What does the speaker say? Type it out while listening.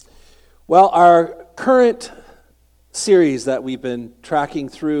Well, our current series that we've been tracking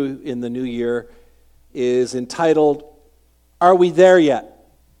through in the new year is entitled, Are We There Yet?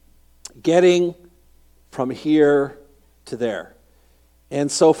 Getting from Here to There.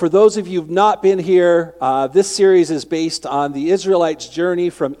 And so for those of you who've not been here, this series is based on the Israelites' journey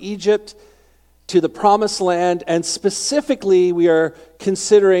from Egypt to the Promised Land, and specifically we are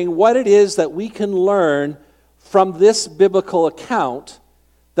considering what it is that we can learn from this biblical account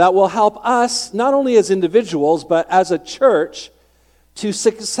that will help us, not only as individuals, but as a church, to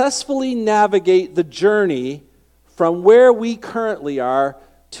successfully navigate the journey from where we currently are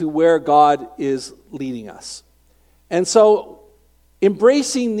to where God is leading us. And so,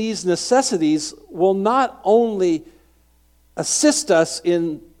 embracing these necessities will not only assist us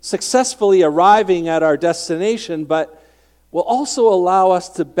in successfully arriving at our destination, but will also allow us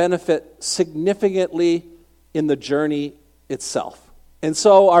to benefit significantly in the journey itself. And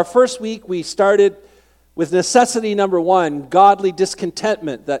so our first week we started with necessity number 1, godly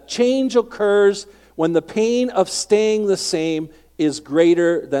discontentment, that change occurs when the pain of staying the same is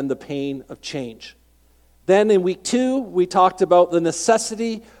greater than the pain of change. Then in week 2, we talked about the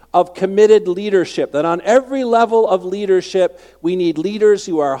necessity of committed leadership, that on every level of leadership, we need leaders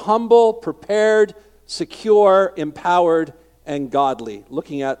who are humble, prepared, secure, empowered, and godly,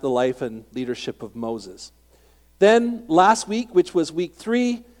 looking at the life and leadership of Moses. Then last week, which was week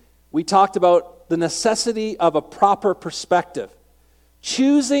 3, we talked about the necessity of a proper perspective,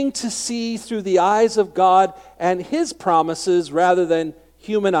 choosing to see through the eyes of God and His promises rather than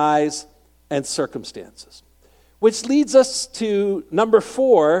human eyes and circumstances. Which leads us to number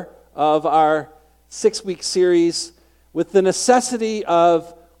 4 of our 6-week series, with the necessity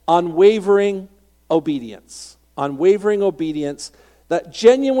of unwavering obedience. Unwavering obedience. That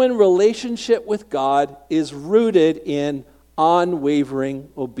genuine relationship with God is rooted in unwavering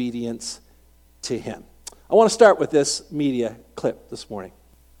obedience to Him. I want to start with this media clip this morning.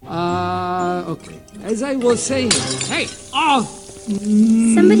 Okay. As I was saying, hey,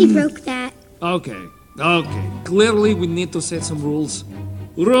 Somebody broke that. Okay. Clearly we need to set some rules.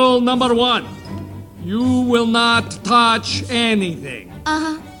 Rule number 1, you will not touch anything.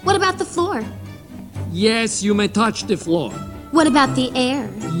 What about the floor? Yes, you may touch the floor. What about the air?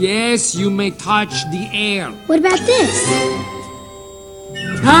 Yes, you may touch the air. What about this?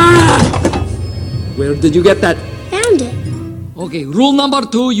 Where did you get that? Found it. Okay, rule number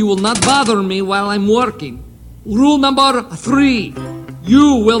 2, you will not bother me while I'm working. Rule number 3,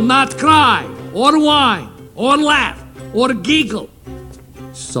 you will not cry, or whine, or laugh, or giggle.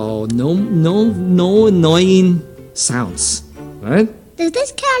 So, no annoying sounds, right? Does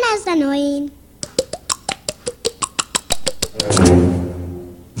this count as annoying?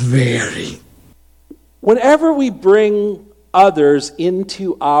 Very. Whenever we bring others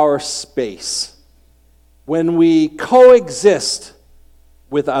into our space, when we coexist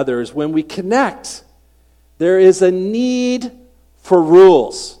with others, when we connect, there is a need for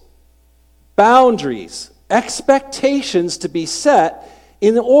rules, boundaries, expectations to be set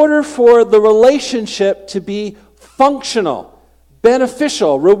in order for the relationship to be functional,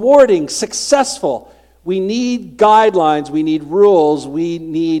 beneficial, rewarding, successful. We need guidelines, we need rules, we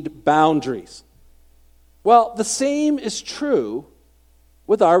need boundaries. Well, the same is true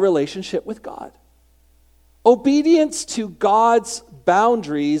with our relationship with God. Obedience to God's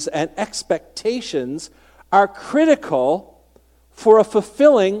boundaries and expectations are critical for a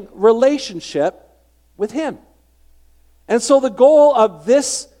fulfilling relationship with Him. And so the goal of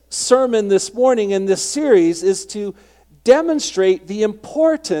this sermon this morning in this series is to demonstrate the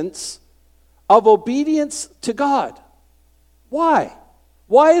importance of obedience to God. Why?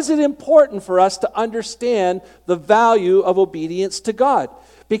 Why is it important for us to understand the value of obedience to God?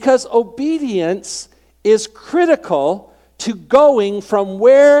 Because obedience is critical to going from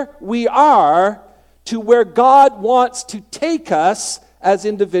where we are to where God wants to take us as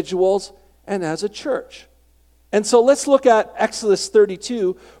individuals and as a church. And so let's look at Exodus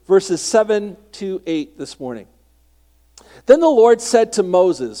 32, verses 7 to 8 this morning. Then the Lord said to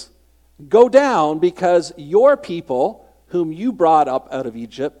Moses, "Go down, because your people, whom you brought up out of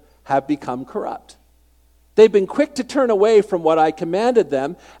Egypt, have become corrupt. They've been quick to turn away from what I commanded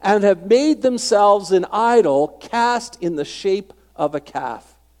them, and have made themselves an idol cast in the shape of a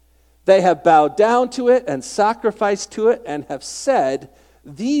calf. They have bowed down to it and sacrificed to it, and have said,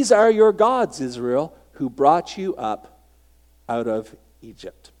 'These are your gods, Israel, who brought you up out of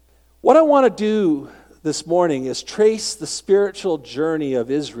Egypt.'" What I want to do this morning is trace the spiritual journey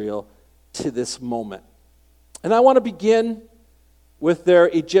of Israel to this moment. And I want to begin with their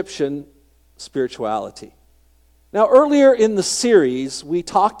Egyptian spirituality. Now, earlier in the series, we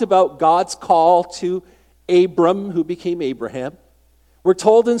talked about God's call to Abram, who became Abraham. We're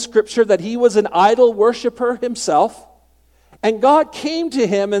told in Scripture that he was an idol worshiper himself. And God came to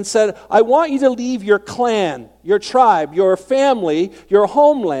him and said, I want you to leave your clan, your tribe, your family, your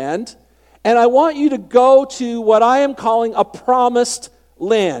homeland, and I want you to go to what I am calling a promised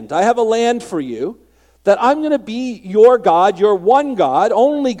land. I have a land for you that I'm going to be your God, your one God,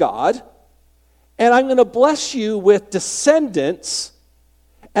 only God, and I'm going to bless you with descendants,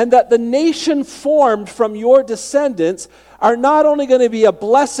 and that the nation formed from your descendants are not only going to be a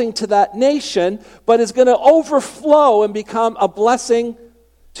blessing to that nation, but is going to overflow and become a blessing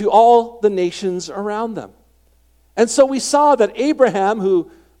to all the nations around them. And so we saw that Abraham,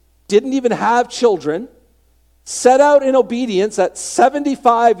 who didn't even have children, set out in obedience at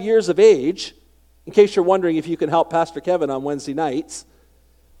 75 years of age, in case you're wondering if you can help Pastor Kevin on Wednesday nights,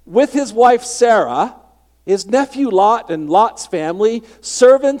 with his wife Sarah, his nephew Lot and Lot's family,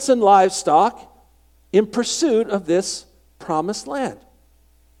 servants and livestock, in pursuit of this promised land.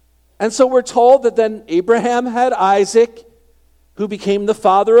 And so we're told that then Abraham had Isaac, who became the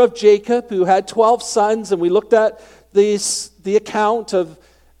father of Jacob, who had 12 sons, and we looked at the account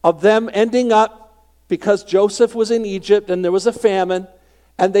of them ending up, because Joseph was in Egypt and there was a famine,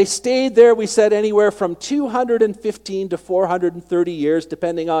 and they stayed there, we said, anywhere from 215 to 430 years,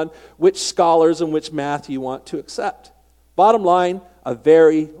 depending on which scholars and which math you want to accept. Bottom line, a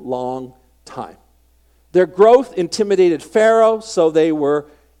very long time. Their growth intimidated Pharaoh, so they were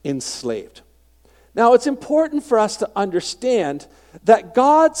enslaved. Now, it's important for us to understand that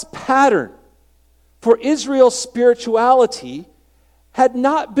God's pattern for Israel's spirituality had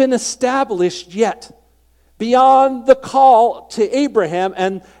not been established yet, beyond the call to Abraham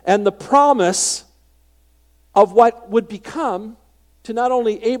and the promise of what would become to not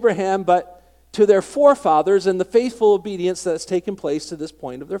only Abraham, but to their forefathers, and the faithful obedience that has taken place to this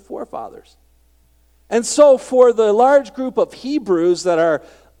point of their forefathers. And so for the large group of Hebrews that are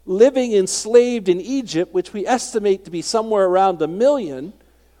living enslaved in Egypt, which we estimate to be somewhere around 1 million,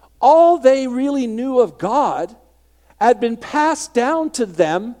 all they really knew of God had been passed down to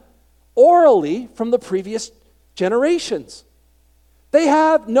them orally from the previous generations. They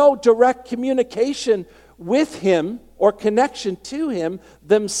have no direct communication with him or connection to him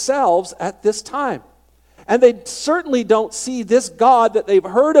themselves at this time. And they certainly don't see this God that they've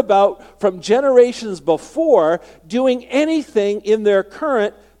heard about from generations before doing anything in their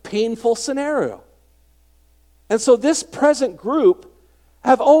current painful scenario. And so this present group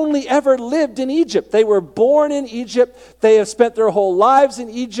have only ever lived in Egypt. They were born in Egypt. They have spent their whole lives in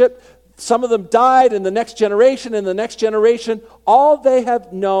Egypt. Some of them died in the next generation. In the next generation, all they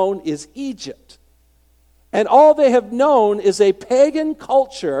have known is Egypt. And all they have known is a pagan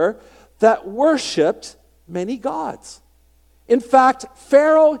culture that worshipped many gods. In fact,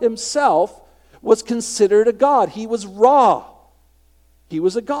 Pharaoh himself was considered a god. He was Ra. He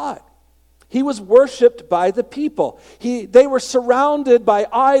was a god. He was worshipped by the people. They were surrounded by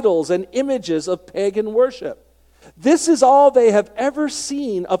idols and images of pagan worship. This is all they have ever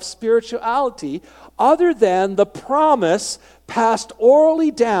seen of spirituality, other than the promise passed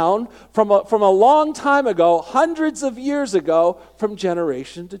orally down from a long time ago, hundreds of years ago, from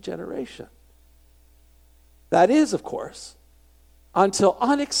generation to generation. That is, of course, until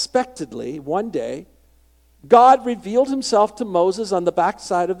unexpectedly, one day, God revealed himself to Moses on the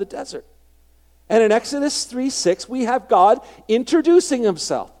backside of the desert. And in Exodus 3:6, we have God introducing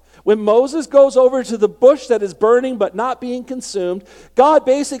himself. When Moses goes over to the bush that is burning but not being consumed, God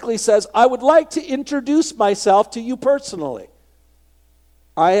basically says, I would like to introduce myself to you personally.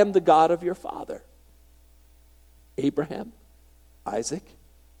 I am the God of your father, Abraham, Isaac,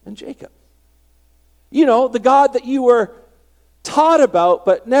 and Jacob. You know, the God that you were taught about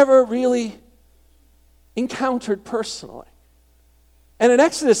but never really encountered personally. And in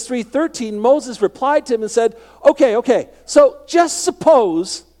Exodus 3:13, Moses replied to him and said, okay, so just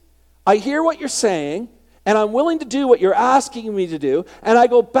suppose I hear what you're saying, and I'm willing to do what you're asking me to do, and I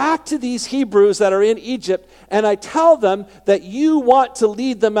go back to these Hebrews that are in Egypt, and I tell them that you want to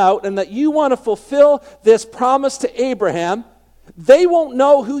lead them out, and that you want to fulfill this promise to Abraham. They won't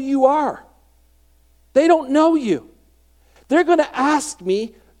know who you are. They don't know you. They're going to ask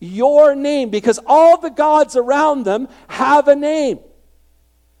me your name, because all the gods around them have a name.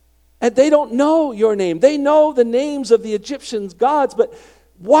 And they don't know your name. They know the names of the Egyptians' gods, but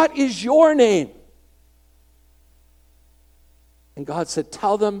what is your name? And God said,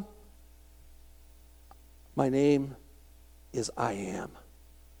 tell them, my name is I Am.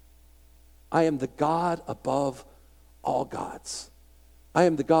 I am the God above all gods. I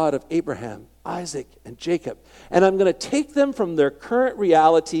am the God of Abraham, Isaac, and Jacob. And I'm going to take them from their current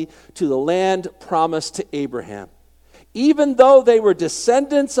reality to the land promised to Abraham. Even though they were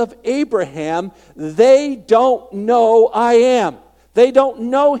descendants of Abraham, they don't know I am. They don't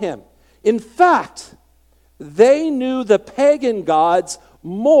know him. In fact, they knew the pagan gods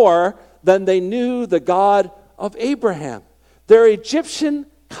more than they knew the God of Abraham. Their Egyptian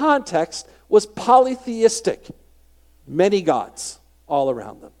context was polytheistic. Many gods all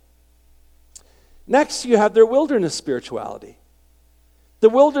around them. Next, you have their wilderness spirituality. The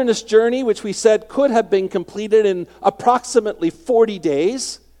wilderness journey, which we said could have been completed in approximately 40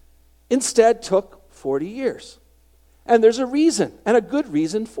 days, instead took 40 years. And there's a reason, and a good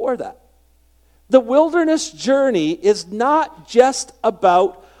reason for that. The wilderness journey is not just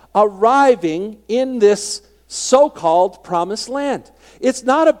about arriving in this so-called promised land. It's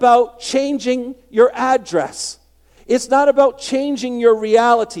not about changing your address. It's not about changing your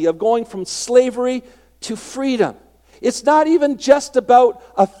reality of going from slavery to freedom. It's not even just about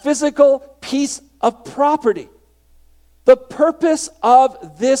a physical piece of property. The purpose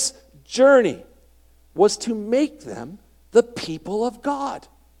of this journey was to make them the people of God.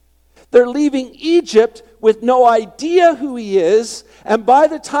 They're leaving Egypt with no idea who he is, and by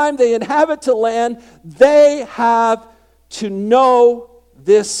the time they inhabit the land, they have to know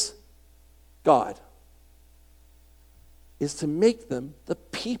this God. Is to make them the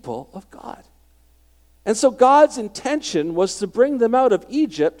people of God. And so God's intention was to bring them out of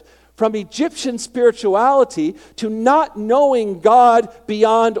Egypt from Egyptian spirituality to not knowing God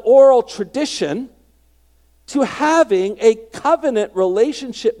beyond oral tradition, to having a covenant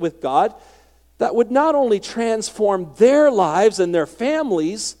relationship with God that would not only transform their lives and their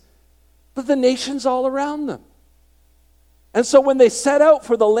families, but the nations all around them. And so when they set out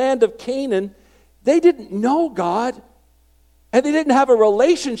for the land of Canaan, they didn't know God, and they didn't have a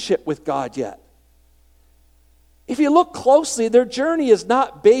relationship with God yet. If you look closely, their journey is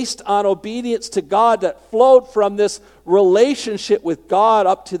not based on obedience to God that flowed from this relationship with God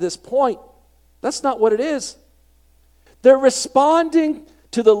up to this point. That's not what it is. They're responding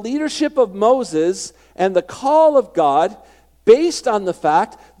to the leadership of Moses and the call of God based on the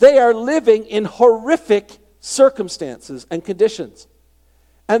fact they are living in horrific circumstances and conditions.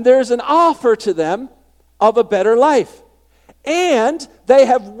 And there's an offer to them of a better life. And they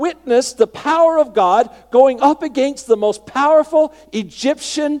have witnessed the power of God going up against the most powerful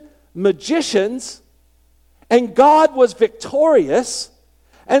Egyptian magicians, and God was victorious,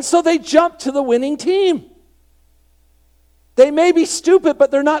 and so they jump to the winning team. They may be stupid, but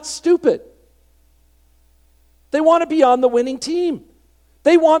they're not stupid. They want to be on the winning team.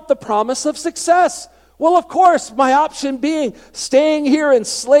 They want the promise of success. Well, of course, my option being staying here in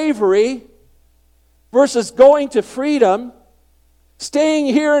slavery versus going to freedom, staying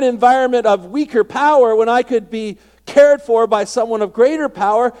here in an environment of weaker power when I could be cared for by someone of greater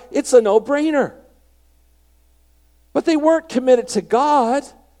power, it's a no-brainer. But they weren't committed to God.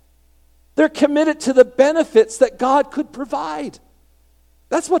 They're committed to the benefits that God could provide.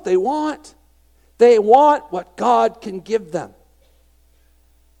 That's what they want. They want what God can give them.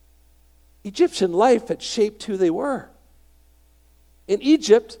 Egyptian life had shaped who they were. In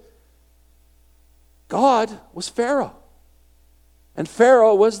Egypt, God was Pharaoh. And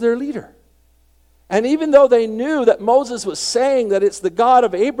Pharaoh was their leader. And even though they knew that Moses was saying that it's the God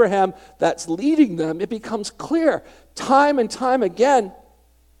of Abraham that's leading them, it becomes clear time and time again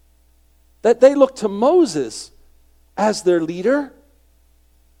that they look to Moses as their leader.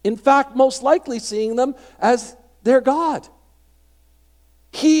 In fact, most likely seeing them as their God.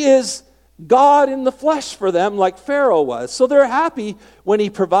 He is God in the flesh for them, like Pharaoh was. So they're happy when he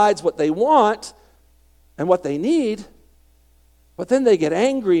provides what they want and what they need. But then they get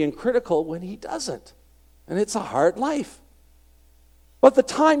angry and critical when he doesn't. And it's a hard life. But the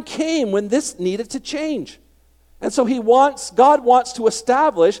time came when this needed to change. And so God wants to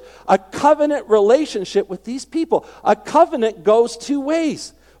establish a covenant relationship with these people. A covenant goes two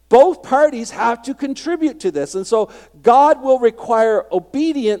ways. Both parties have to contribute to this. And so God will require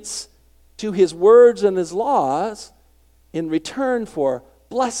obedience to his words and his laws in return for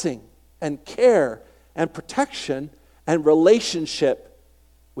blessing and care and protection and relationship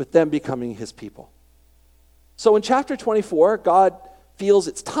with them becoming his people. So in chapter 24, God feels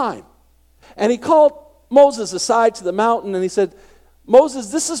it's time. And he called Moses aside to the mountain and he said, Moses,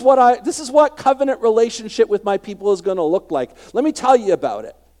 this is what covenant relationship with my people is going to look like. Let me tell you about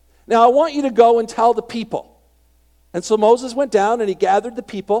it. Now I want you to go and tell the people. And so Moses went down and he gathered the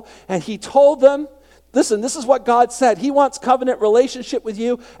people and he told them Listen, this is what God said. He wants covenant relationship with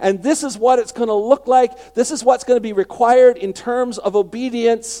you, and this is what it's going to look like. This is what's going to be required in terms of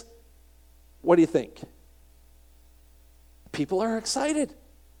obedience. What do you think? People are excited.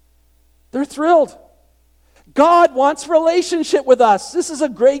 They're thrilled. God wants relationship with us. This is a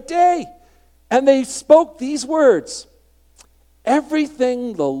great day. And they spoke these words.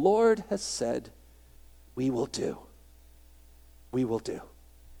 Everything the Lord has said, we will do. We will do.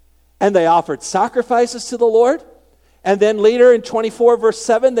 And they offered sacrifices to the Lord. And then later in 24 verse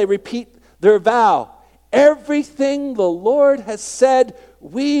 7, they repeat their vow. Everything the Lord has said,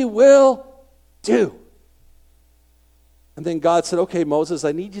 we will do. And then God said, okay, Moses,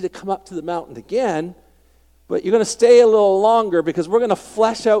 I need you to come up to the mountain again, but you're going to stay a little longer because we're going to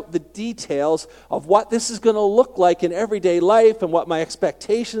flesh out the details of what this is going to look like in everyday life and what my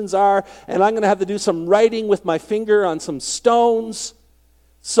expectations are. And I'm going to have to do some writing with my finger on some stones.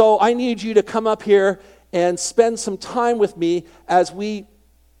 So I need you to come up here and spend some time with me as we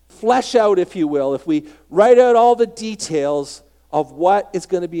flesh out, if you will, if we write out all the details of what is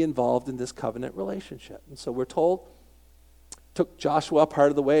going to be involved in this covenant relationship. And so we're told, took Joshua part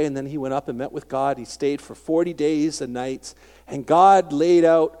of the way, and then he went up and met with God. He stayed for 40 days and nights, and God laid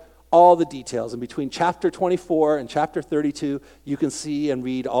out all the details. And between chapter 24 and chapter 32, you can see and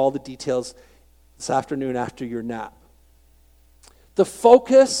read all the details this afternoon after your nap. The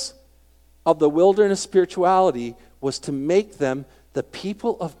focus of the wilderness spirituality was to make them the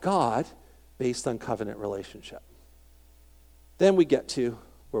people of God based on covenant relationship. Then we get to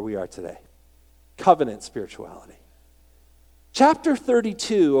where we are today. Covenant spirituality. Chapter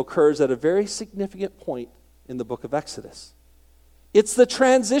 32 occurs at a very significant point in the book of Exodus. It's the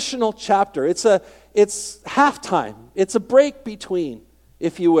transitional chapter. It's halftime. It's a break between,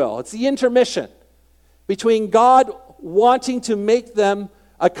 if you will. It's the intermission between God wanting to make them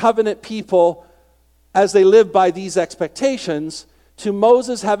a covenant people as they live by these expectations to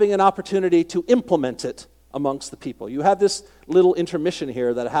Moses having an opportunity to implement it amongst the people. You have this little intermission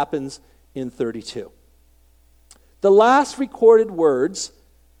here that happens in 32. The last recorded words,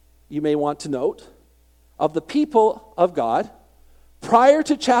 you may want to note, of the people of God prior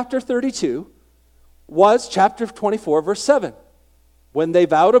to chapter 32 was chapter 24, verse 7, when they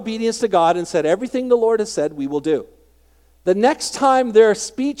vowed obedience to God and said, everything the Lord has said, we will do. The next time their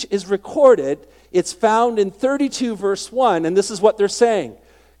speech is recorded, it's found in 32, verse 1, and this is what they're saying.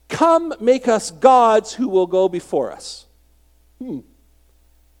 Come, make us gods who will go before us.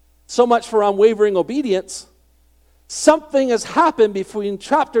 So much for unwavering obedience. Something has happened between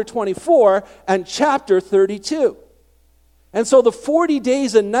chapter 24 and chapter 32. And so the 40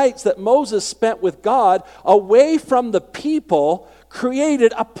 days and nights that Moses spent with God away from the people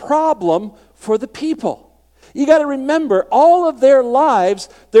created a problem for the people. You got to remember, all of their lives,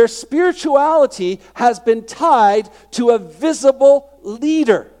 their spirituality has been tied to a visible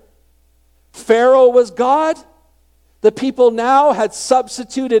leader. Pharaoh was God. The people now had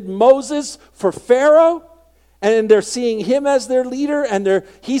substituted Moses for Pharaoh. And they're seeing him as their leader, and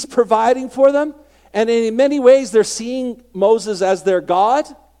he's providing for them. And in many ways, they're seeing Moses as their God.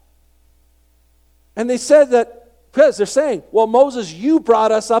 And they said that, because they're saying, well, Moses, you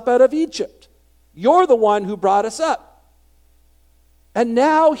brought us up out of Egypt. You're the one who brought us up. And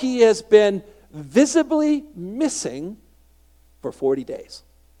now he has been visibly missing for 40 days.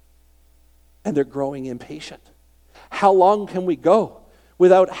 And they're growing impatient. How long can we go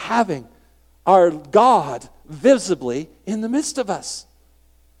without having our God visibly in the midst of us?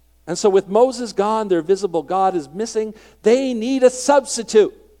 And so with Moses gone, their visible God is missing. They need a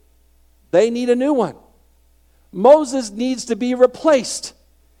substitute. They need a new one. Moses needs to be replaced.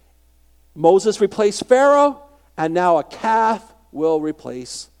 Moses replaced Pharaoh, and now a calf will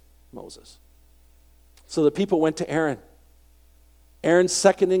replace Moses. So the people went to Aaron. Aaron's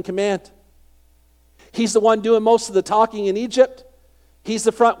second in command. He's the one doing most of the talking in Egypt. He's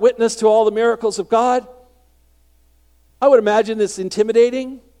the front witness to all the miracles of God. I would imagine it's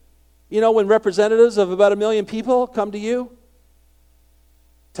intimidating, when representatives of about 1 million people come to you,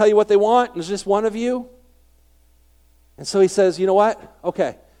 tell you what they want, and there's just one of you. And so he says, you know what?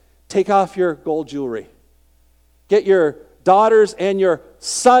 Okay, take off your gold jewelry. Get your daughters and your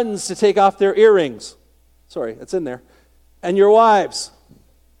sons to take off their earrings. Sorry, it's in there. And your wives.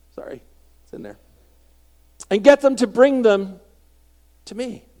 Sorry, it's in there. And get them to bring them to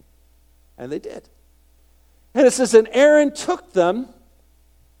me. And they did. And it says, and Aaron took them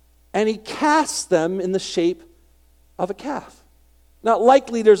and he cast them in the shape of a calf. Now,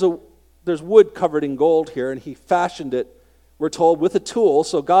 likely there's wood covered in gold here, and he fashioned it, we're told, with a tool.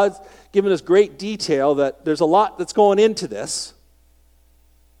 So God's given us great detail that there's a lot that's going into this.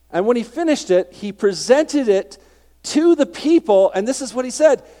 And when he finished it, he presented it to the people, and this is what he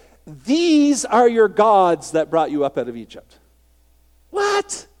said: "These are your gods that brought you up out of Egypt."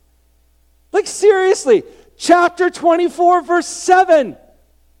 What? Like, seriously, chapter 24, verse 7.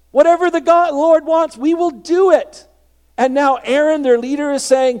 Whatever the Lord wants, we will do it. And now Aaron, their leader, is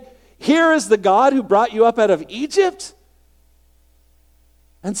saying, here is the God who brought you up out of Egypt?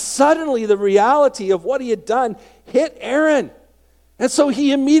 And suddenly the reality of what he had done hit Aaron. And so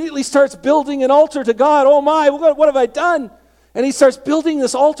he immediately starts building an altar to God. Oh my, what have I done? And he starts building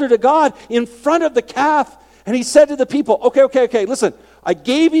this altar to God in front of the calf. And he said to the people, okay, listen, I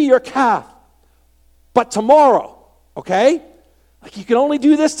gave you your calf, but tomorrow, okay? Like, you can only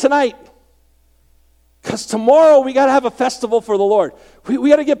do this tonight. Because tomorrow we got to have a festival for the Lord. We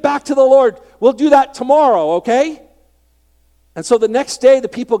got to get back to the Lord. We'll do that tomorrow, okay? And so the next day the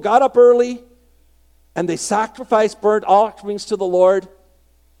people got up early and they sacrificed burnt offerings to the Lord.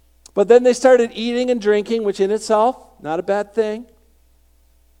 But then they started eating and drinking, which in itself, not a bad thing.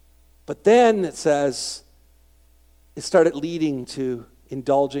 But then it says, it started leading to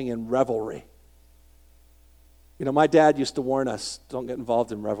indulging in revelry. You know, my dad used to warn us, don't get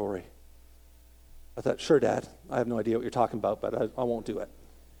involved in revelry. I thought, sure, Dad, I have no idea what you're talking about, but I won't do it.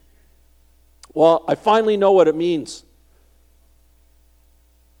 Well, I finally know what it means.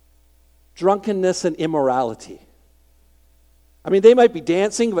 Drunkenness and immorality. I mean, they might be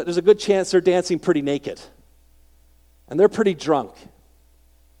dancing, but there's a good chance they're dancing pretty naked. And they're pretty drunk.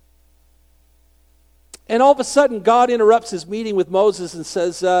 And all of a sudden, God interrupts his meeting with Moses and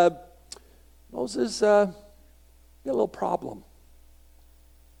says, Moses, you got a little problem.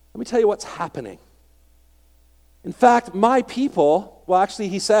 Let me tell you what's happening. In fact, my people, well, actually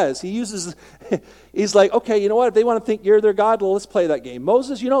he's like, okay, you know what? If they want to think you're their God, well, let's play that game.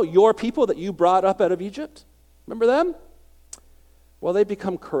 Moses, you know your people that you brought up out of Egypt? Remember them? Well, they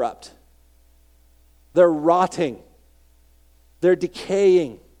become corrupt. They're rotting. They're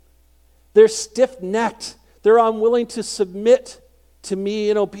decaying. They're stiff-necked. They're unwilling to submit to me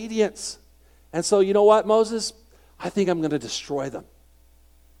in obedience. And so, you know what, Moses? I think I'm going to destroy them.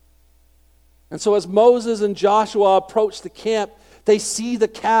 And so as Moses and Joshua approach the camp, they see the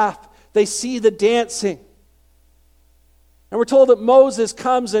calf. They see the dancing. And we're told that Moses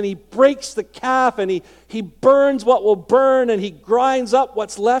comes and he breaks the calf and he burns what will burn and he grinds up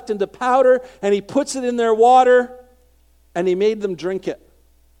what's left into powder and he puts it in their water and he made them drink it.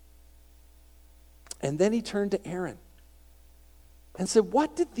 And then he turned to Aaron and said,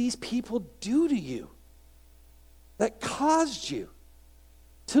 what did these people do to you that caused you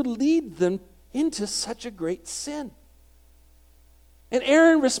to lead them into such a great sin? And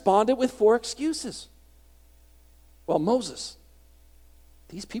Aaron responded with 4 excuses. Well, Moses,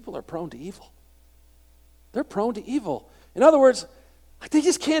 these people are prone to evil. They're prone to evil. In other words, they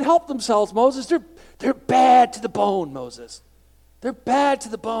just can't help themselves, Moses. They're bad to the bone, Moses. They're bad to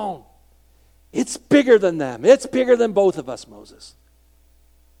the bone. It's bigger than them. It's bigger than both of us, Moses.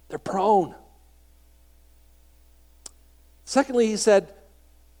 They're prone. Secondly, he said,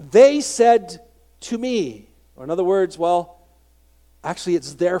 they said to me, or in other words, well, actually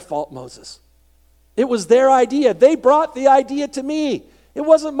it's their fault, Moses. It was their idea. They brought the idea to me. It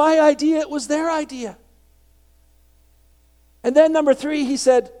wasn't my idea, it was their idea. And then number 3, he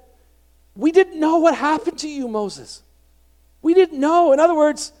said, we didn't know what happened to you, Moses. We didn't know. In other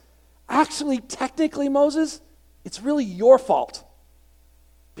words, actually, technically, Moses, it's really your fault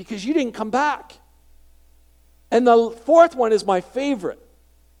because you didn't come back. And the 4th one is my favorite.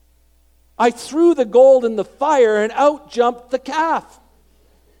 I threw the gold in the fire and out jumped the calf.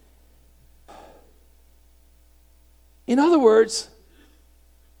 In other words,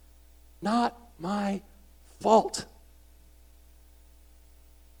 not my fault.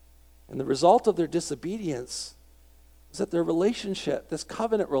 And the result of their disobedience is that their relationship, this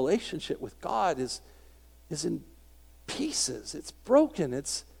covenant relationship with God is in pieces. It's broken.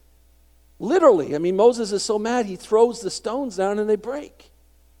 It's literally, Moses is so mad he throws the stones down and they break.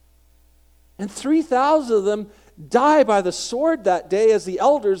 And 3,000 of them die by the sword that day as the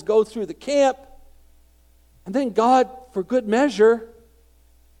elders go through the camp. And then God, for good measure,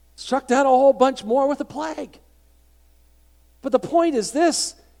 struck down a whole bunch more with a plague. But the point is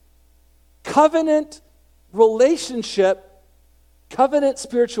this: covenant relationship, covenant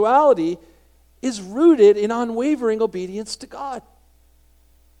spirituality is rooted in unwavering obedience to God.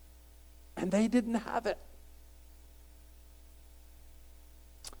 And they didn't have it.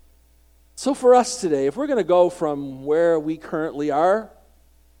 So for us today, if we're going to go from where we currently are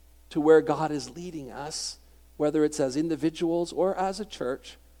to where God is leading us, whether it's as individuals or as a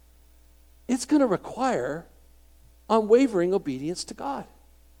church, it's going to require unwavering obedience to God.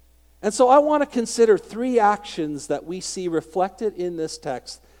 And so I want to consider 3 actions that we see reflected in this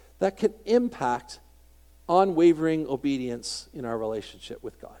text that can impact unwavering obedience in our relationship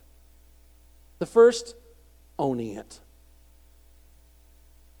with God. The first, owning it.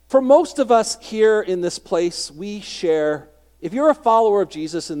 For most of us here in this place, we share, if you're a follower of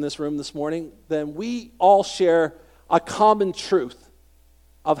Jesus in this room this morning, then we all share a common truth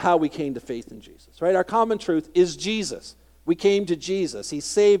of how we came to faith in Jesus, right? Our common truth is Jesus. We came to Jesus. He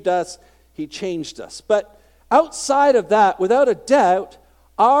saved us. He changed us. But outside of that, without a doubt,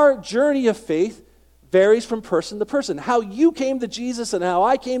 our journey of faith varies from person to person. How you came to Jesus and how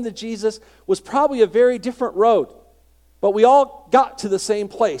I came to Jesus was probably a very different road. But we all got to the same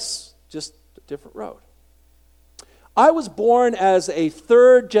place, just a different road. I was born as a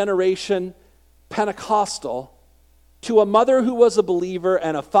 3rd-generation Pentecostal to a mother who was a believer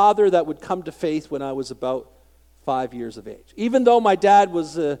and a father that would come to faith when I was about 5 years of age. Even though my dad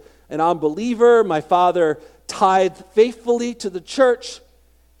was an unbeliever, my father tithed faithfully to the church.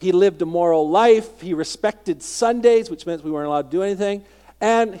 He lived a moral life. He respected Sundays, which meant we weren't allowed to do anything.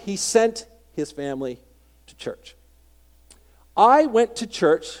 And he sent his family to church. I went to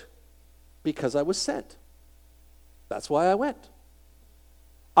church because I was sent. That's why I went.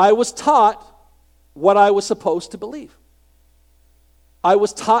 I was taught what I was supposed to believe. I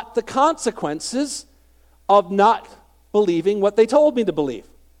was taught the consequences of not believing what they told me to believe.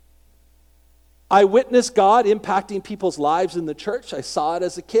 I witnessed God impacting people's lives in the church. I saw it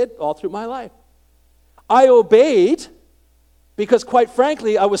as a kid all through my life. I obeyed because, quite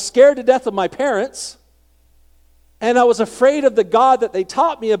frankly, I was scared to death of my parents, and I was afraid of the God that they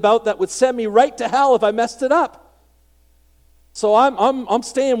taught me about that would send me right to hell if I messed it up. So I'm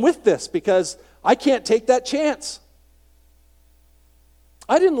staying with this because I can't take that chance.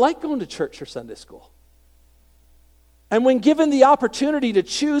 I didn't like going to church or Sunday school. And when given the opportunity to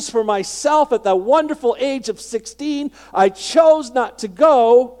choose for myself at the wonderful age of 16, I chose not to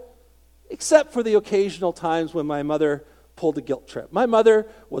go, except for the occasional times when my mother pulled a guilt trip. My mother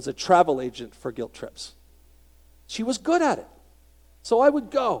was a travel agent for guilt trips. She was good at it. So I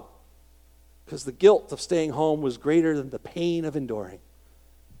would go, because the guilt of staying home was greater than the pain of enduring.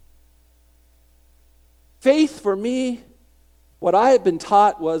 Faith for me, what I had been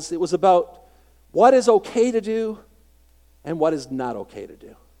taught was it was about what is okay to do and what is not okay to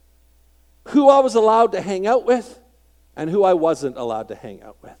do. Who I was allowed to hang out with and who I wasn't allowed to hang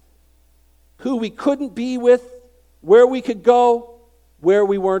out with. Who we couldn't be with, where we could go, where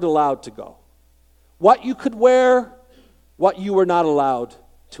we weren't allowed to go. What you could wear, what you were not allowed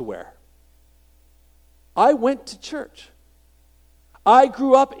to wear. I went to church. I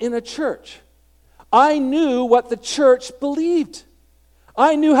grew up in a church. I knew what the church believed.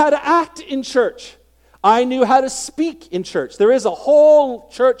 I knew how to act in church. I knew how to speak in church. There is a whole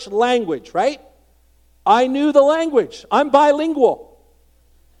church language, right? I knew the language. I'm bilingual.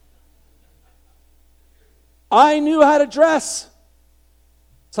 I knew how to dress.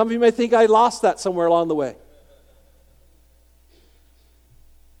 Some of you may think I lost that somewhere along the way.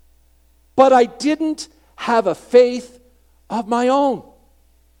 But I didn't have a faith of my own.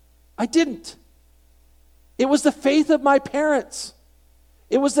 I didn't. It was the faith of my parents.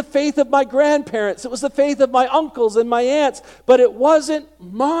 It was the faith of my grandparents. It was the faith of my uncles and my aunts. But it wasn't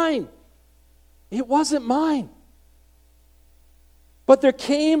mine. It wasn't mine. But there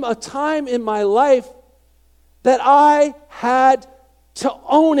came a time in my life that I had to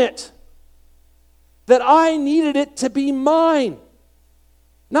own it. That I needed it to be mine.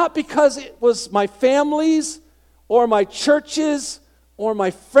 Not because it was my family's or my church's or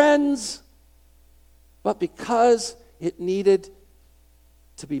my friends', but because it needed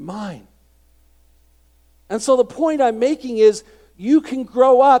to be mine. And so the point I'm making is you can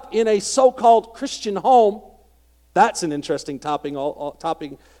grow up in a so-called Christian home. That's an interesting topic all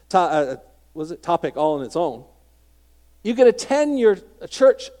on its own. You can attend a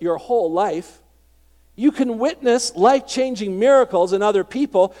church your whole life. You can witness life-changing miracles in other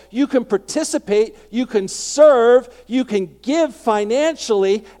people. You can participate. You can serve. You can give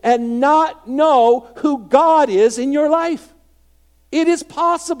financially and not know who God is in your life. It is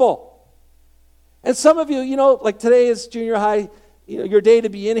possible. And some of you, like today is junior high, your day to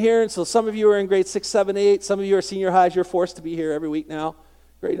be in here. And so some of you are in grade 6, 7, 8. Some of you are senior highs. You're forced to be here every week now.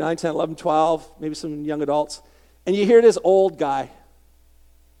 Grade 9, 10, 11, 12, maybe some young adults. And you hear this old guy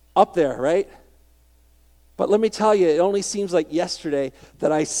up there, right? But let me tell you, it only seems like yesterday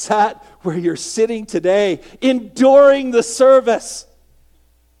that I sat where you're sitting today, enduring the service.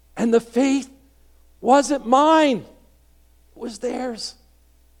 And the faith wasn't mine. It was theirs.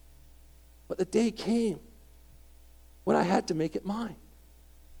 But the day came when I had to make it mine.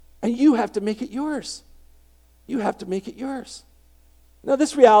 And And you have to make it yours. You have to make it yours. Now,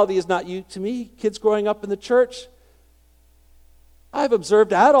 this reality is not new to me. Kids growing up in the church, I've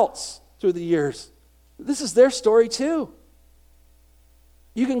observed adults through the years. This is their story too.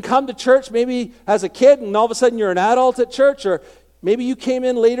 You can come to church maybe as a kid and all of a sudden you're an adult at church, or maybe you came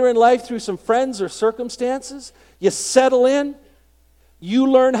in later in life through some friends or circumstances. You settle in.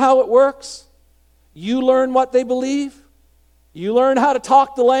 You learn how it works. You learn what they believe. You learn how to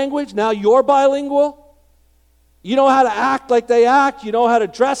talk the language. Now you're bilingual. You know how to act like they act. You know how to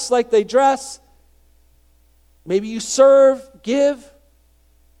dress like they dress. Maybe you serve, give.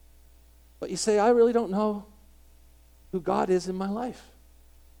 But you say, I really don't know who God is in my life.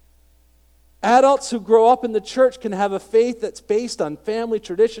 Adults who grow up in the church can have a faith that's based on family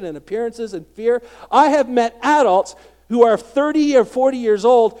tradition and appearances and fear. I have met adults who are 30 or 40 years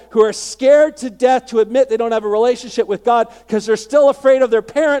old who are scared to death to admit they don't have a relationship with God because they're still afraid of their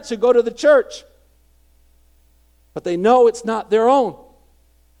parents who go to the church. But they know it's not their own.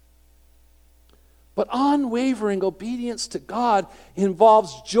 But unwavering obedience to God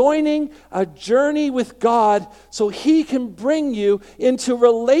involves joining a journey with God so He can bring you into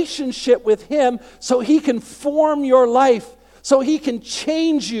relationship with Him, so He can form your life, so He can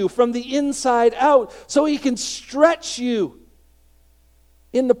change you from the inside out, so He can stretch you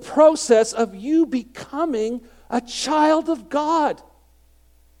in the process of you becoming a child of God.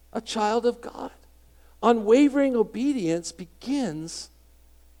 A child of God. Unwavering obedience begins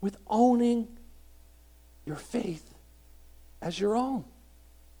with owning your faith as your own.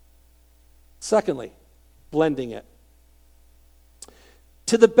 Secondly, blending it.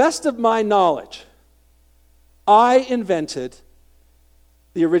 To the best of my knowledge, I invented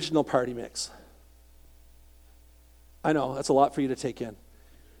the original party mix. I know, that's a lot for you to take in.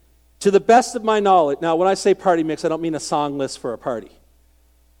 To the best of my knowledge, now when I say party mix, I don't mean a song list for a party.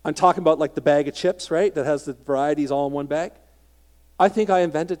 I'm talking about like the bag of chips, right, that has the varieties all in one bag. I think I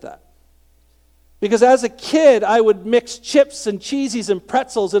invented that. Because as a kid, I would mix chips and cheesies and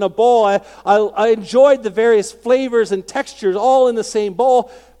pretzels in a bowl. I enjoyed the various flavors and textures all in the same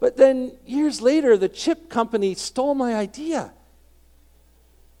bowl. But then years later, the chip company stole my idea.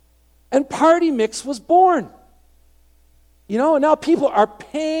 And Party Mix was born. You know, and now people are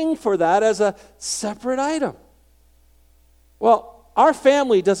paying for that as a separate item. Well, our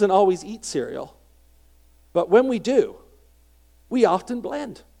family doesn't always eat cereal. But when we do, we often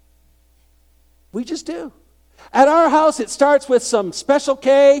blend. We just do. At our house, it starts with some Special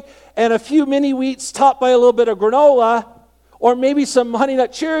K and a few mini wheats topped by a little bit of granola, or maybe some Honey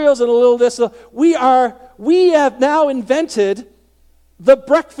Nut Cheerios and a little this. We have now invented the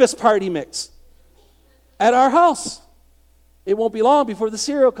breakfast party mix at our house. It won't be long before the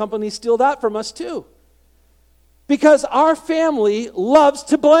cereal companies steal that from us too. Because our family loves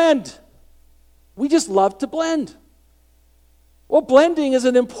to blend. We just love to blend. Well, blending is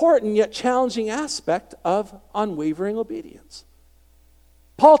an important yet challenging aspect of unwavering obedience.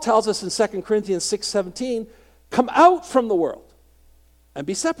 Paul tells us in 2 Corinthians 6:17, come out from the world and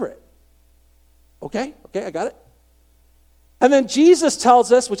be separate. Okay, I got it. And then Jesus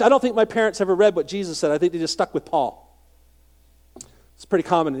tells us, which I don't think my parents ever read what Jesus said. I think they just stuck with Paul. It's pretty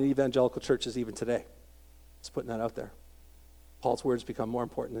common in evangelical churches even today. Just putting that out there. Paul's words become more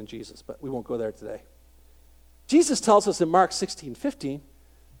important than Jesus, but we won't go there today. Jesus tells us in Mark 16:15,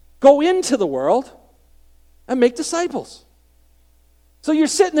 go into the world and make disciples. So you're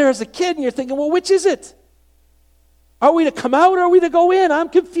sitting there as a kid and you're thinking, well, which is it? Are we to come out or are we to go in? I'm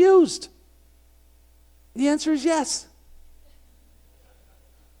confused. The answer is yes.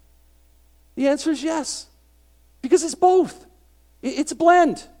 The answer is yes. Because it's both. It's a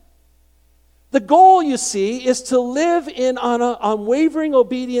blend. The goal, you see, is to live in unwavering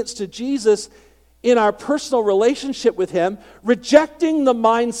obedience to Jesus in our personal relationship with Him, rejecting the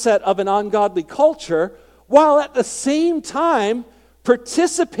mindset of an ungodly culture, while at the same time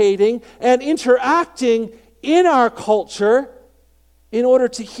participating and interacting in our culture in order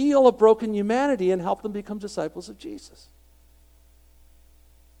to heal a broken humanity and help them become disciples of Jesus.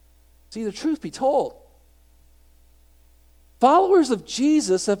 See, the truth be told, followers of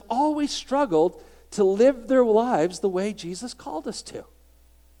Jesus have always struggled to live their lives the way Jesus called us to.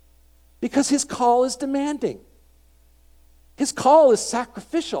 Because His call is demanding. His call is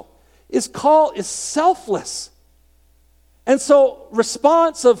sacrificial. His call is selfless. And so,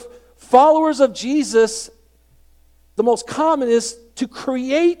 response of followers of Jesus, the most common is to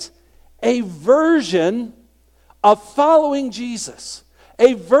create a version of following Jesus,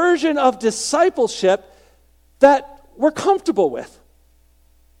 a version of discipleship that we're comfortable with.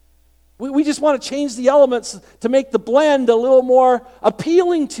 We just want to change the elements to make the blend a little more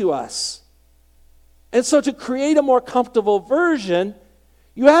appealing to us. And so to create a more comfortable version,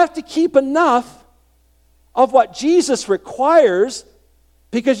 you have to keep enough of what Jesus requires,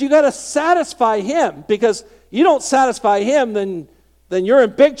 because you got to satisfy him. Because you don't satisfy him, then you're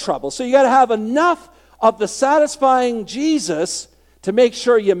in big trouble. So you got to have enough of the satisfying Jesus to make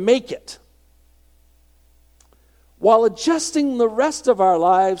sure you make it, while adjusting the rest of our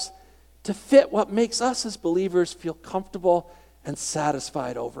lives to fit what makes us as believers feel comfortable and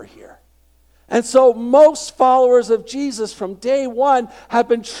satisfied over here. And so most followers of Jesus from day one have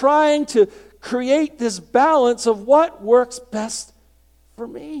been trying to create this balance of what works best for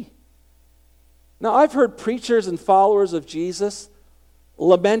me. Now, I've heard preachers and followers of Jesus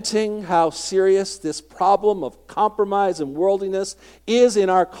lamenting how serious this problem of compromise and worldliness is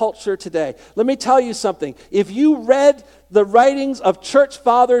in our culture today. Let me tell you something. If you read the writings of church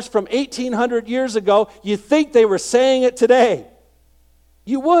fathers from 1800 years ago, you'd think they were saying it today.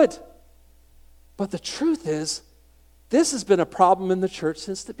 You would. But the truth is, this has been a problem in the church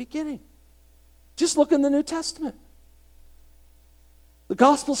since the beginning. Just look in the New Testament. The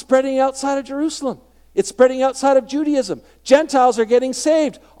gospel's spreading outside of Jerusalem. It's spreading outside of Judaism. Gentiles are getting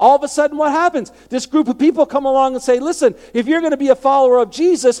saved. All of a sudden, what happens? This group of people come along and say, listen, if you're going to be a follower of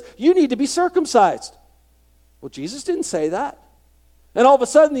Jesus, you need to be circumcised. Well, Jesus didn't say that. And all of a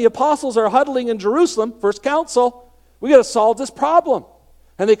sudden, the apostles are huddling in Jerusalem, first council. We got to solve this problem.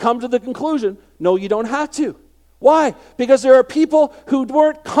 And they come to the conclusion, no, you don't have to. Why? Because there are people who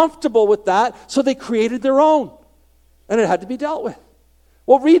weren't comfortable with that, so they created their own. And it had to be dealt with.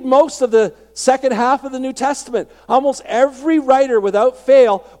 Well, read most of the second half of the New Testament. Almost every writer, without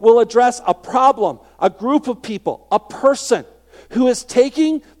fail, will address a problem, a group of people, a person who is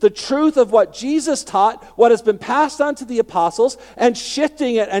taking the truth of what Jesus taught, what has been passed on to the apostles, and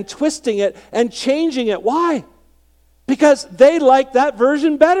shifting it and twisting it and changing it. Why? Because they like that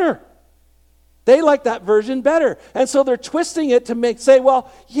version better. They like that version better. And so they're twisting it to say, well,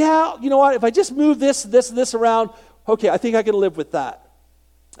 yeah, you know what, if I just move this around, okay, I think I can live with that.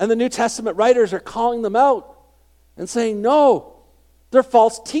 And the New Testament writers are calling them out and saying, no, they're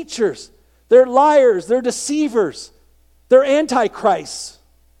false teachers. They're liars. They're deceivers. They're antichrists.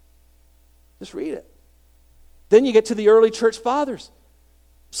 Just read it. Then you get to the early church fathers.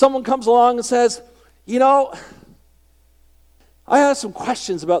 Someone comes along and says, you know, I have some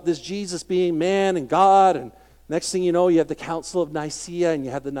questions about this Jesus being man and God, and next thing you know, you have the Council of Nicaea and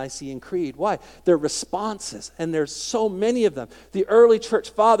you have the Nicene Creed. Why? They're responses, and there's so many of them. The early church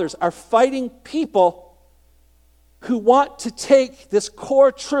fathers are fighting people who want to take this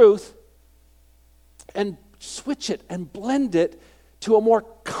core truth and switch it and blend it to a more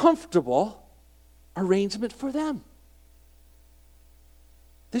comfortable arrangement for them.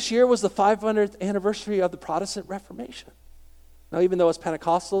 This year was the 500th anniversary of the Protestant Reformation. Now, even though as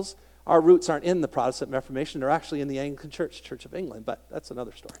Pentecostals, our roots aren't in the Protestant Reformation, they're actually in the Anglican Church, Church of England, but that's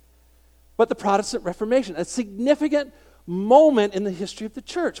another story. But the Protestant Reformation, a significant moment in the history of the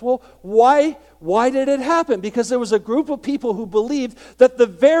church. Well, why did it happen? Because there was a group of people who believed that the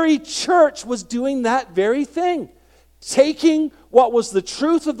very church was doing that very thing. Taking what was the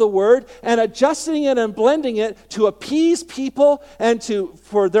truth of the word and adjusting it and blending it to appease people and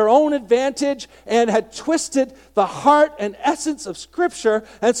for their own advantage, and had twisted the heart and essence of Scripture.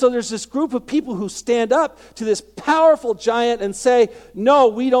 And so there's this group of people who stand up to this powerful giant and say, no,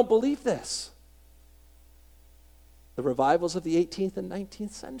 we don't believe this. The revivals of the 18th and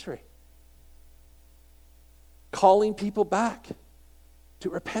 19th century, calling people back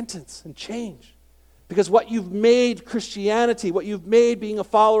to repentance and change. Because what you've made Christianity, what you've made being a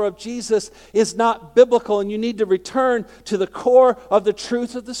follower of Jesus, is not biblical, and you need to return to the core of the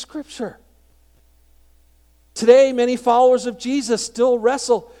truth of the Scripture. Today, many followers of Jesus still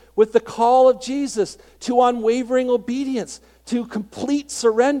wrestle with the call of Jesus to unwavering obedience, to complete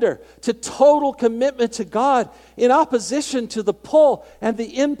surrender, to total commitment to God, in opposition to the pull and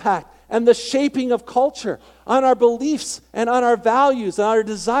the impact and the shaping of culture on our beliefs and on our values and our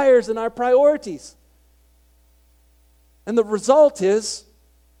desires and our priorities. And the result is,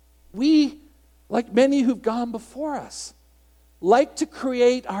 we, like many who've gone before us, like to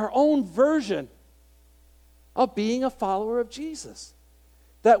create our own version of being a follower of Jesus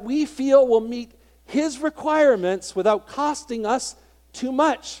that we feel will meet His requirements without costing us too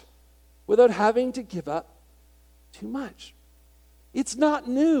much, without having to give up too much. It's not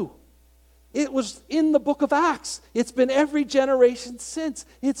new. It was in the book of Acts. It's been every generation since.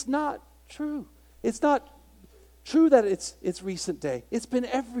 It's not true. It's not true that it's recent day. It's been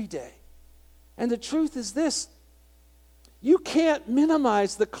every day. And the truth is this: you can't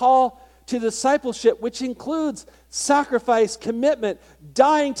minimize the call to discipleship, which includes sacrifice, commitment,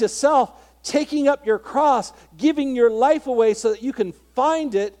 dying to self, taking up your cross, giving your life away so that you can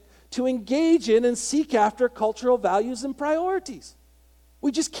find it to engage in and seek after cultural values and priorities.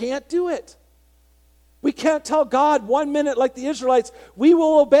 We just can't do it. We can't tell God 1 minute, like the Israelites, we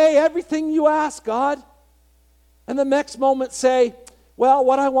will obey everything you ask, God. And the next moment say, well,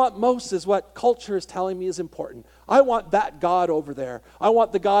 what I want most is what culture is telling me is important. I want that God over there. I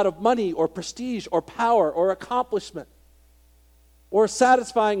want the God of money or prestige or power or accomplishment or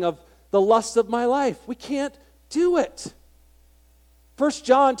satisfying of the lust of my life. We can't do it. 1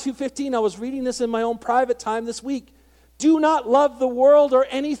 John 2:15, I was reading this in my own private time this week. Do not love the world or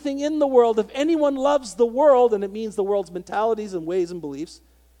anything in the world. If anyone loves the world, and it means the world's mentalities and ways and beliefs,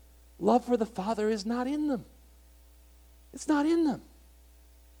 love for the Father is not in them. It's not in them.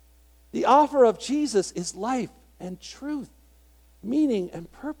 The offer of Jesus is life and truth, meaning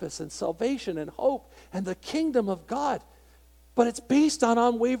and purpose and salvation and hope and the kingdom of God. But it's based on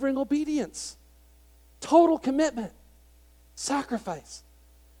unwavering obedience, total commitment, sacrifice,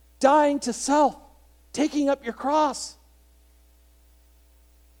 dying to self, taking up your cross.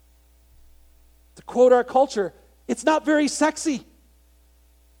 To quote our culture, it's not very sexy.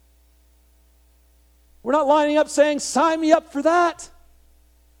 We're not lining up saying, sign me up for that.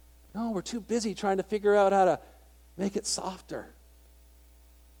 No, we're too busy trying to figure out how to make it softer.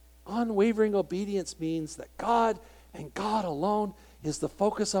 Unwavering obedience means that God and God alone is the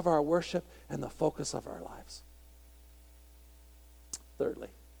focus of our worship and the focus of our lives. Thirdly,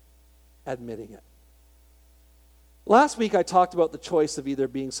 admitting it. Last week I talked about the choice of either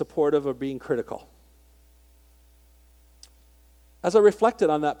being supportive or being critical. As I reflected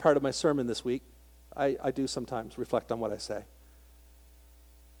on that part of my sermon this week, I do sometimes reflect on what I say.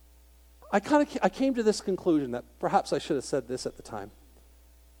 I came to this conclusion that perhaps I should have said this at the time.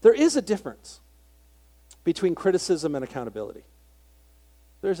 There is a difference between criticism and accountability.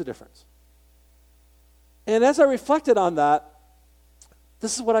 There's a difference. And as I reflected on that,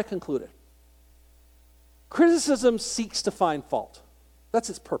 this is what I concluded. Criticism seeks to find fault. That's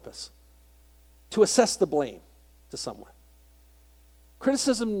its purpose, to assess the blame to someone.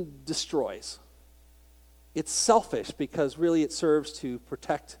 Criticism destroys. It's selfish because really it serves to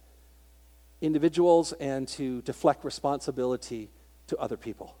protect individuals and to deflect responsibility to other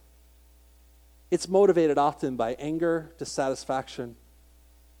people. It's motivated often by anger, dissatisfaction,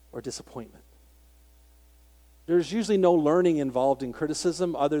 or disappointment. There's usually no learning involved in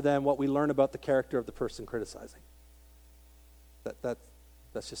criticism other than what we learn about the character of the person criticizing.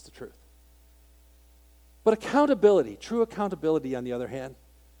 That's just the truth. But accountability, true accountability on the other hand,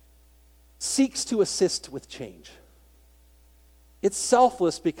 seeks to assist with change. It's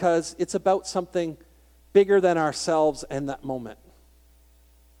selfless because it's about something bigger than ourselves and that moment.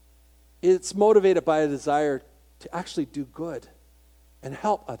 It's motivated by a desire to actually do good and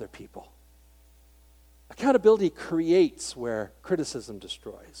help other people. Accountability creates where criticism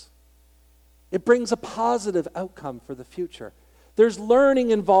destroys. It brings a positive outcome for the future. There's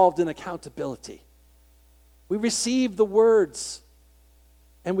learning involved in accountability. We receive the words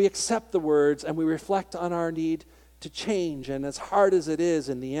and we accept the words and we reflect on our need to change. And as hard as it is,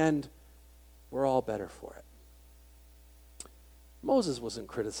 in the end, we're all better for it. Moses wasn't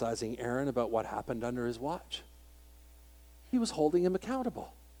criticizing Aaron about what happened under his watch. He was holding him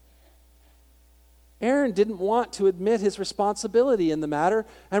accountable. Aaron didn't want to admit his responsibility in the matter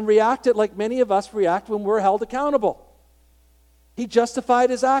and reacted like many of us react when we're held accountable. He justified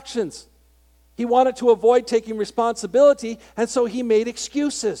his actions. He wanted to avoid taking responsibility, and so he made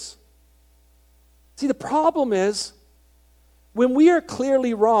excuses. See, the problem is when we are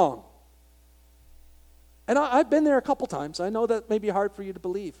clearly wrong, and I've been there a couple times. I know that may be hard for you to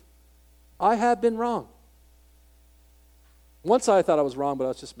believe. I have been wrong. Once I thought I was wrong, but I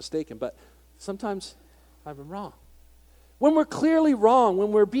was just mistaken. But sometimes I've been wrong. When we're clearly wrong,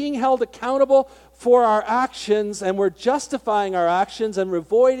 when we're being held accountable for our actions and we're justifying our actions and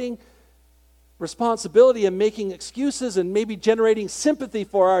avoiding responsibility and making excuses and maybe generating sympathy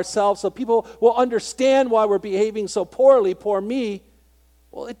for ourselves so people will understand why we're behaving so poorly, poor me,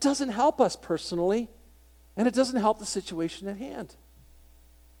 well, it doesn't help us personally, and it doesn't help the situation at hand.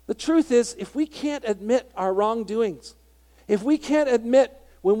 The truth is, if we can't admit our wrongdoings, if we can't admit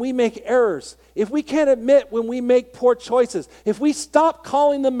when we make errors, if we can't admit when we make poor choices, if we stop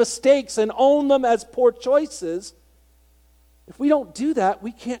calling them mistakes and own them as poor choices, if we don't do that,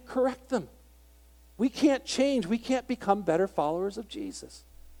 we can't correct them. We can't change. We can't become better followers of Jesus.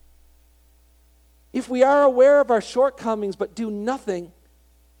 If we are aware of our shortcomings but do nothing,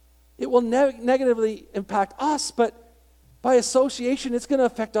 it will negatively impact us, but By association, it's going to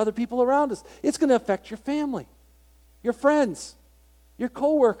affect other people around us. It's going to affect your family, your friends, your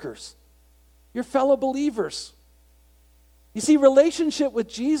coworkers, your fellow believers. You see, relationship with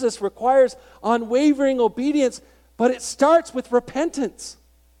Jesus requires unwavering obedience, but it starts with repentance.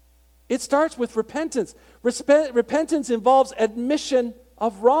 It starts with repentance. Repentance involves admission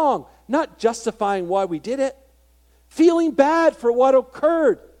of wrong, not justifying why we did it, feeling bad for what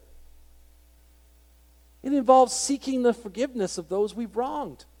occurred. It involves seeking the forgiveness of those we've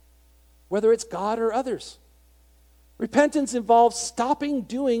wronged, whether it's God or others. Repentance involves stopping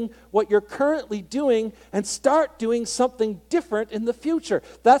doing what you're currently doing and start doing something different in the future.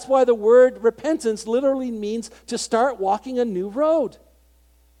 That's why the word repentance literally means to start walking a new road.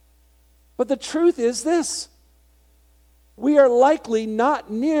 But the truth is this: we are likely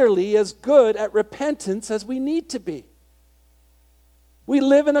not nearly as good at repentance as we need to be. We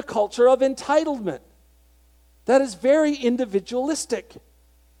live in a culture of entitlement that is very individualistic.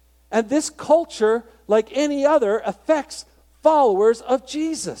 And this culture, like any other, affects followers of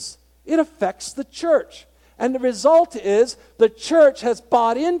Jesus. It affects the church. And the result is the church has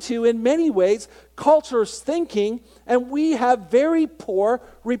bought into, in many ways, culture's thinking, and we have very poor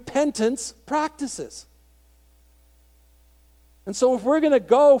repentance practices. And so if we're going to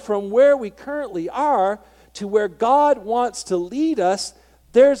go from where we currently are to where God wants to lead us,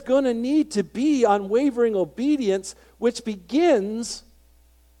 there's going to need to be unwavering obedience, which begins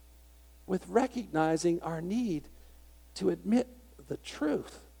with recognizing our need to admit the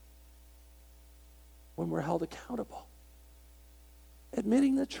truth when we're held accountable.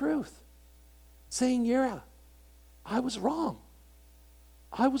 Admitting the truth. Saying, yeah, I was wrong.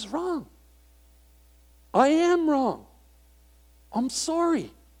 I was wrong. I am wrong. I'm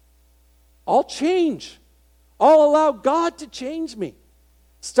sorry. I'll change. I'll allow God to change me.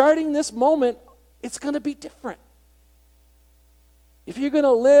 Starting this moment, it's going to be different. If you're going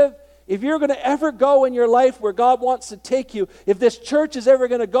to live, if you're going to ever go in your life where God wants to take you, if this church is ever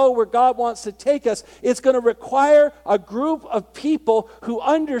going to go where God wants to take us, it's going to require a group of people who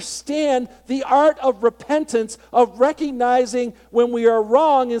understand the art of repentance, of recognizing when we are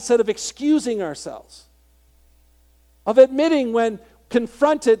wrong instead of excusing ourselves, of admitting when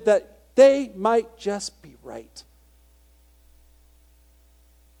confronted that they might just be right.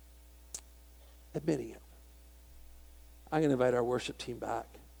 Admitting it. I'm going to invite our worship team back.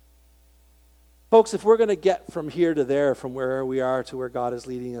 Folks, if we're going to get from here to there, from where we are to where God is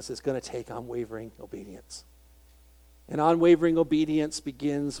leading us, it's going to take unwavering obedience. And unwavering obedience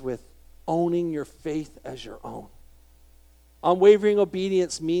begins with owning your faith as your own. Unwavering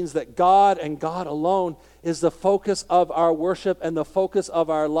obedience means that God and God alone is the focus of our worship and the focus of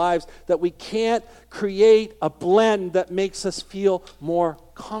our lives, that we can't create a blend that makes us feel more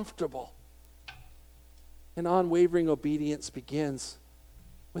comfortable. And unwavering obedience begins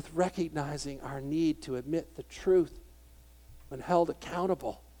with recognizing our need to admit the truth when held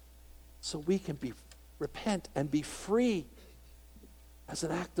accountable so we can repent and be free as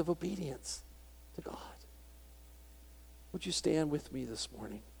an act of obedience to God. Would you stand with me this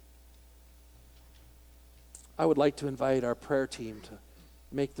morning? I would like to invite our prayer team to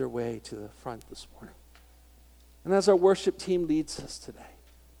make their way to the front this morning. And as our worship team leads us today,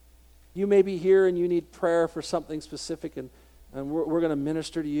 you may be here and you need prayer for something specific, and we're going to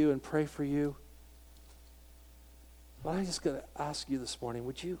minister to you and pray for you. But I'm just going to ask you this morning,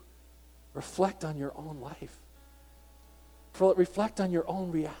 would you reflect on your own life? Reflect on your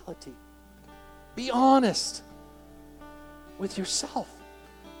own reality. Be honest with yourself.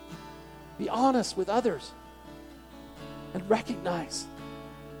 Be honest with others. And recognize,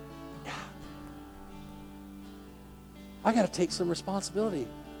 yeah, I got to take some responsibility.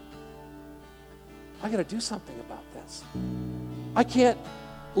 I got to do something about this. I can't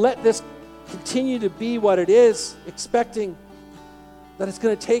let this continue to be what it is, expecting that it's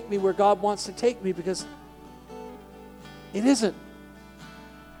going to take me where God wants to take me, because it isn't.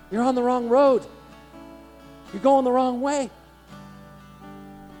 You're on the wrong road. You're going the wrong way.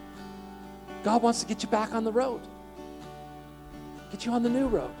 God wants to get you back on the road. Get you on the new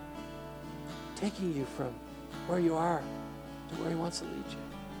road. Taking you from where you are to where He wants to lead you.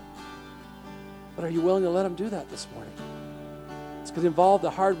 But are you willing to let Him do that this morning? It's going to involve the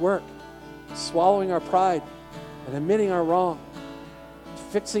hard work, swallowing our pride and admitting our wrong,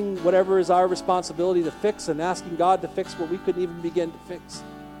 fixing whatever is our responsibility to fix, and asking God to fix what we couldn't even begin to fix.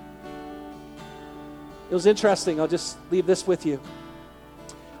 It was interesting. I'll just leave this with you.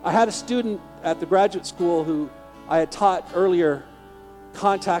 I had a student at the graduate school who I had taught earlier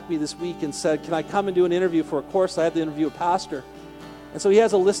contact me this week and said, can I come and do an interview for a course? I had to interview a pastor. And so he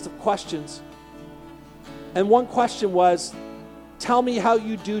has a list of questions. And one question was, tell me how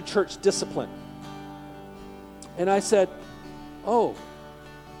you do church discipline. And I said, oh,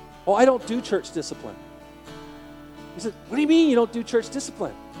 I don't do church discipline. He said, what do you mean you don't do church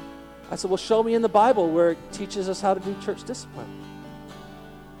discipline? I said, well, show me in the Bible where it teaches us how to do church discipline.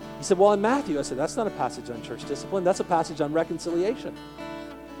 He said, well, in Matthew. I said, that's not a passage on church discipline. That's a passage on reconciliation.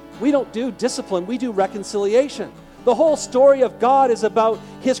 We don't do discipline. We do reconciliation. The whole story of God is about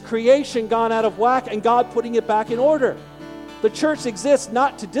his creation gone out of whack and God putting it back in order. The church exists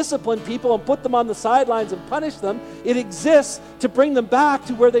not to discipline people and put them on the sidelines and punish them. It exists to bring them back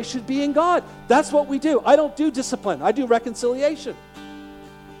to where they should be in God. That's what we do. I don't do discipline. I do reconciliation.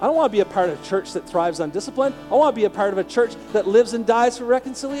 I don't want to be a part of a church that thrives on discipline. I want to be a part of a church that lives and dies for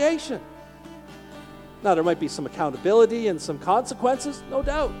reconciliation. Now, there might be some accountability and some consequences, no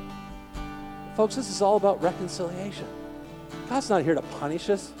doubt. Folks, this is all about reconciliation. God's not here to punish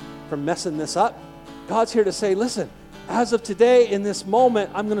us for messing this up. God's here to say, listen, as of today, in this moment,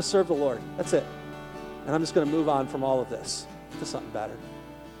 I'm going to serve the Lord. That's it. And I'm just going to move on from all of this to something better.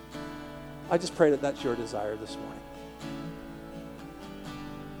 I just pray that that's your desire this morning.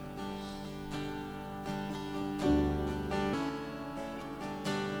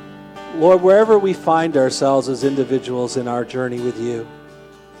 Lord, wherever we find ourselves as individuals in our journey with you,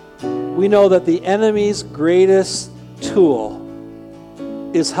 we know that the enemy's greatest tool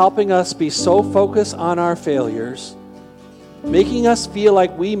is helping us be so focused on our failures, making us feel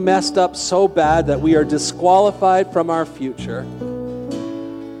like we messed up so bad that we are disqualified from our future,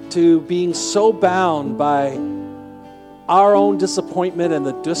 to being so bound by our own disappointment and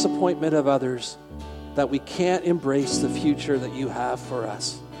the disappointment of others that we can't embrace the future that you have for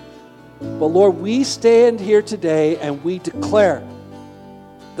us. But Lord, we stand here today and we declare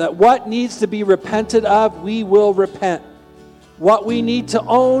that what needs to be repented of, we will repent. What we need to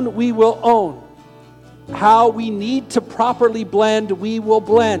own, we will own. How we need to properly blend, we will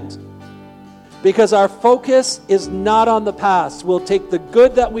blend. Because our focus is not on the past. We'll take the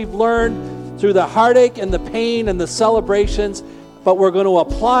good that we've learned through the heartache and the pain and the celebrations, but we're going to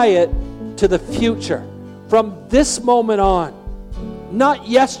apply it to the future. From this moment on, not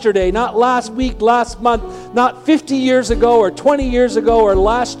yesterday, not last week, last month, not 50 years ago or 20 years ago or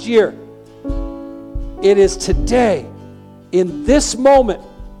last year. It is today, in this moment.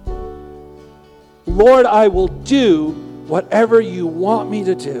 Lord, I will do whatever you want me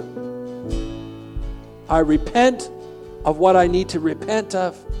to do. I repent of what I need to repent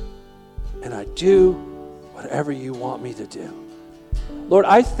of, and I do whatever you want me to do. Lord,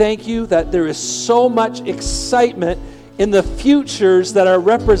 I thank you that there is so much excitement in the futures that are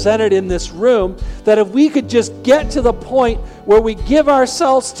represented in this room, that if we could just get to the point where we give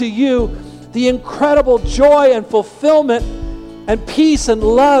ourselves to you, the incredible joy and fulfillment and peace and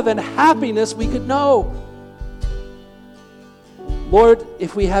love and happiness we could know. Lord,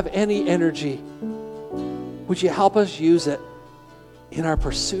 if we have any energy, would you help us use it in our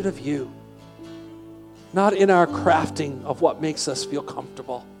pursuit of you, not in our crafting of what makes us feel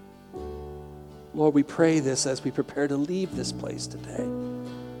comfortable. Lord, we pray this as we prepare to leave this place today.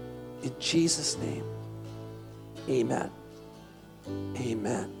 In Jesus' name, amen.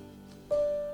 Amen.